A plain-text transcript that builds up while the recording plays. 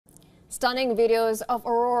Stunning videos of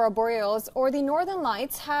aurora boreals or the northern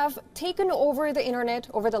lights have taken over the internet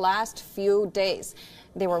over the last few days.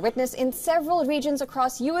 They were witnessed in several regions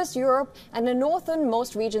across US, Europe, and the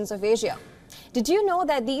northernmost regions of Asia. Did you know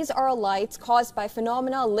that these are lights caused by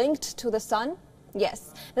phenomena linked to the sun?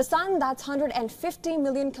 Yes, the sun that's 150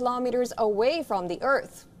 million kilometers away from the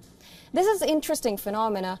Earth. This is interesting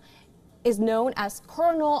phenomena is known as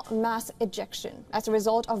coronal mass ejection. As a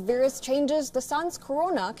result of various changes, the sun's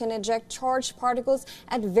corona can eject charged particles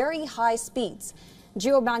at very high speeds.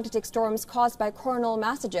 Geomagnetic storms caused by coronal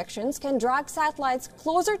mass ejections can drag satellites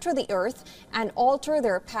closer to the Earth and alter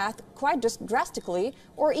their path quite drastically,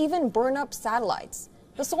 or even burn up satellites.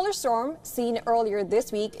 The solar storm, seen earlier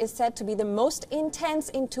this week, is said to be the most intense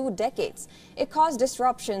in 2 decades. It caused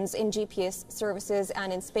disruptions in GPS services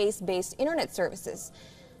and in space-based internet services.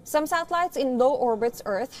 Some satellites in low orbits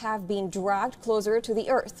Earth have been dragged closer to the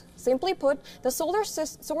Earth. Simply put, the solar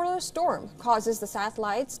storm causes the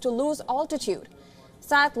satellites to lose altitude.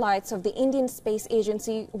 Satellites of the Indian Space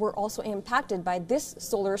Agency were also impacted by this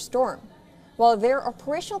solar storm. While their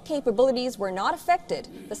operational capabilities were not affected,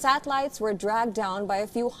 the satellites were dragged down by a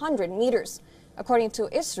few hundred meters. According to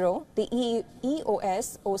ISRO, the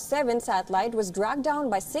EOS-07 satellite was dragged down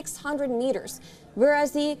by 600 meters,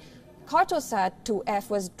 whereas the Cartosat 2F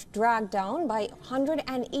was dragged down by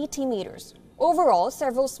 180 meters. Overall,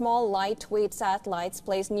 several small lightweight satellites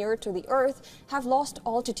placed near to the Earth have lost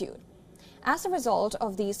altitude as a result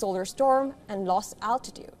of the solar storm and lost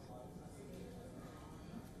altitude.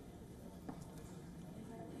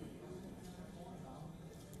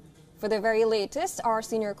 For the very latest, our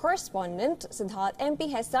senior correspondent, Siddharth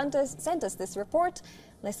MP, has sent us this report.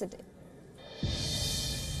 Listen to it.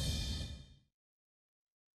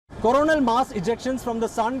 Coronal mass ejections from the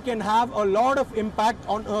sun can have a lot of impact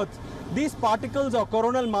on Earth. These particles or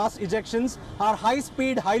coronal mass ejections are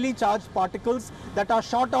high-speed, highly charged particles that are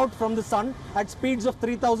shot out from the sun at speeds of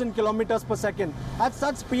 3,000 kilometers per second. At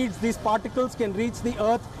such speeds, these particles can reach the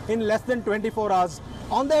Earth in less than 24 hours.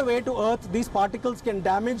 On their way to Earth, these particles can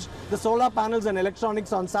damage the solar panels and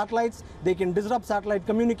electronics on satellites. They can disrupt satellite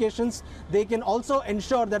communications. They can also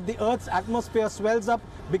ensure that the Earth's atmosphere swells up,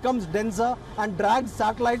 becomes denser, and drags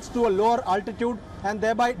satellites to a lower altitude and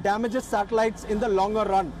thereby damages satellites in the longer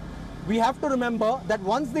run. We have to remember that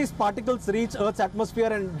once these particles reach Earth's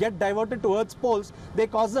atmosphere and get diverted to Earth's poles, they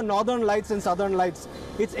cause the northern lights and southern lights.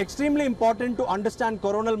 It's extremely important to understand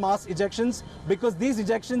coronal mass ejections because these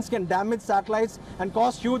ejections can damage satellites and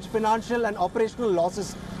cause huge financial and operational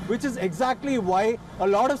losses, which is exactly why a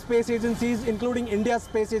lot of space agencies, including India's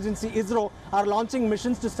space agency ISRO, are launching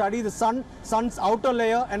missions to study the sun's outer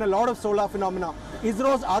layer and a lot of solar phenomena.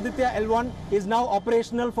 ISRO's Aditya L1 is now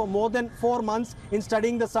operational for more than 4 months in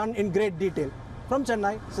studying the sun in great detail. From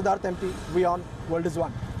Chennai, Siddharth MP, WION World is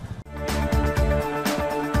One.